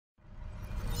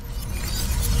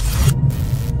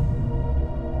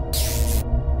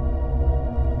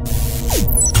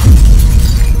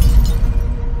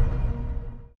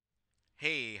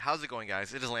how's it going,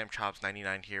 guys? It is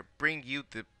LambChops99 here, bringing you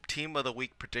the Team of the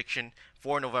Week prediction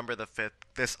for November the 5th,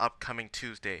 this upcoming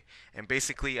Tuesday. And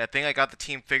basically, I think I got the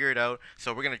team figured out,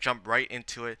 so we're going to jump right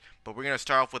into it. But we're going to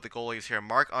start off with the goalies here,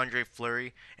 Marc-Andre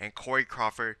Fleury and Corey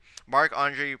Crawford.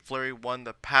 Marc-Andre Fleury won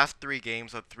the past 3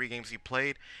 games of 3 games he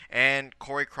played, and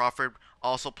Corey Crawford,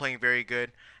 also playing very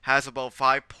good, has about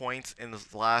 5 points in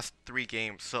his last 3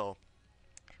 games. So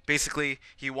basically,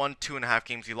 he won 2.5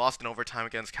 games. He lost in overtime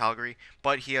against Calgary,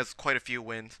 but he has quite a few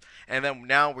wins. And then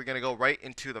now we're going to go right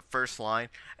into the first line.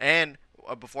 And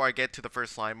before I get to the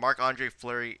first line, Marc-Andre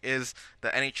Fleury is the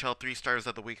NHL 3 Stars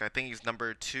of the Week. I think he's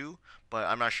number 2, but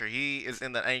I'm not sure. He is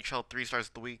in the NHL 3 Stars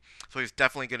of the Week, so he's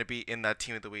definitely going to be in that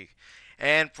Team of the Week.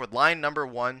 And for line number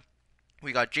 1,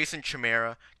 we got Jason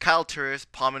Chimera, Kyle Turris,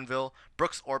 Pominville,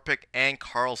 Brooks Orpik, and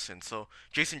Carlson. So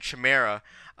Jason Chimera,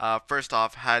 first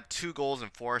off, had 2 goals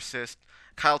and 4 assists.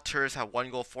 Kyle Turris had 1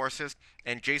 goal, 4 assists,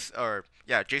 and Jason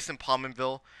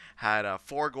Pominville had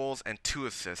 4 goals and 2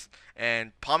 assists.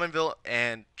 And Pominville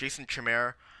and Jason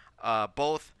Chimera,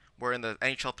 both were in the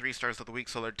NHL 3 Stars of the Week,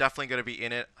 so they're definitely going to be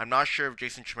in it. I'm not sure if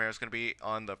Jason Chimera is going to be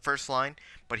on the first line,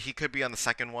 but he could be on the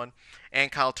second one.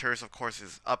 And Kyle Turris, of course,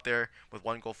 is up there with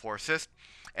 1 goal, 4 assists.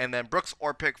 And then Brooks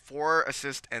Orpik, 4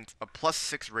 assists and a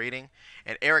 +6 rating.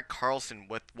 And Erik Karlsson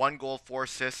with 1 goal, 4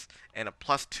 assists, and a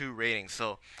 +2 rating.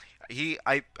 So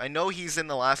I know he's in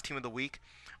the last Team of the Week,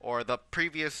 or the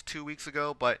previous 2 weeks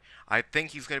ago, but I think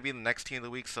he's going to be in the next Team of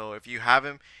the Week. So if you have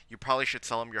him, you probably should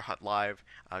sell him your Hut Live,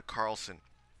 Karlsson.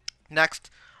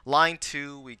 Next, line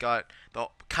 2, we got the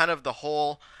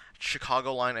whole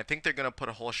Chicago line. I think they're going to put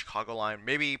a whole Chicago line.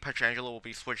 Maybe Pietrangelo will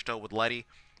be switched out with Letty.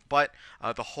 But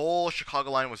the whole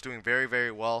Chicago line was doing very, very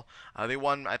well. They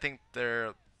won, I think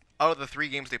they're out of the 3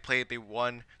 games they played, they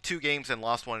won 2 games and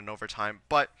lost 1 in overtime.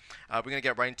 But we're going to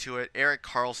get right into it. Erik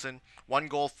Karlsson, 1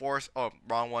 goal, 4, oh,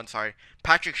 wrong one, sorry.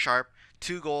 Patrick Sharp,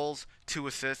 2 goals, 2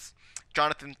 assists.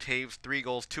 Jonathan Taves, 3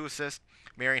 goals, 2 assists.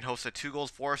 Marian Hossa, 2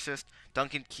 goals, 4 assists.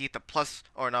 Duncan Keith,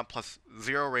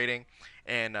 +0 rating,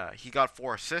 and he got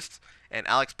 4 assists. And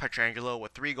Alex Pietrangelo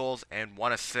with 3 goals and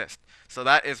 1 assist. So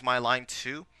that is my line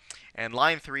 2. And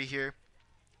line 3 here,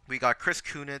 we got Chris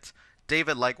Kunitz,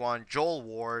 David Legwand, Joel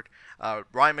Ward,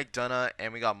 Ryan McDonough,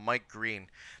 and we got Mike Green.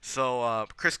 So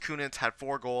Chris Kunitz had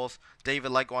 4 goals.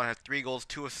 David Legwand had 3 goals,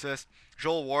 2 assists.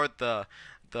 Joel Ward, the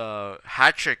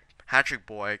hat trick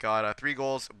boy, got 3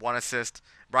 goals, 1 assist.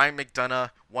 Ryan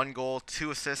McDonough, 1 goal,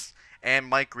 2 assists, and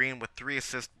Mike Green with 3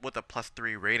 assists with a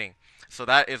 +3 rating. So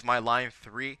that is my line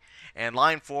 3. And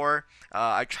line 4,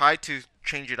 I tried to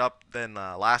change it up than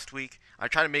last week. I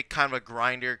tried to make kind of a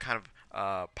grinder, kind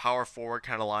of power forward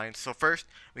kind of line. So first,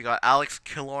 we got Alex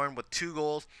Killorn with 2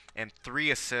 goals and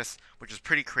 3 assists, which is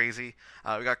pretty crazy.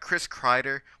 We got Chris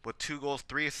Kreider with 2 goals,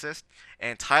 3 assists,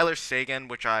 and Tyler Seguin,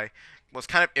 which I was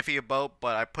kind of iffy about,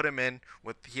 but I put him in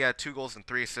with, he had 2 goals and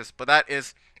 3 assists. But that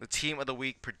is the Team of the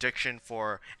Week prediction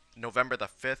for November the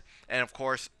 5th. And of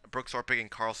course, Brooks Orpik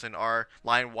and Carlson are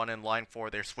line 1 and line 4.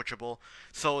 They're switchable.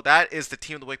 So that is the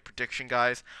Team of the Week prediction,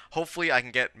 guys. Hopefully I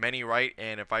can get many right,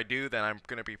 and if I do, then I'm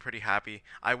going to be pretty happy.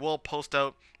 I will post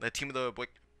out the Team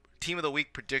of the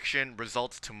Week prediction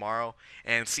results tomorrow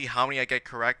and see how many I get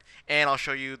correct, and I'll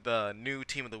show you the new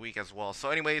Team of the Week as well. So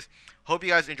anyways, hope you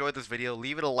guys enjoyed this video.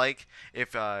 Leave it a like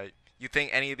if you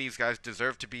think any of these guys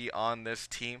deserve to be on this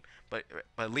team, but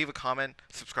leave a comment,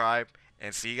 subscribe,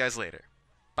 and see you guys later.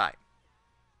 Bye.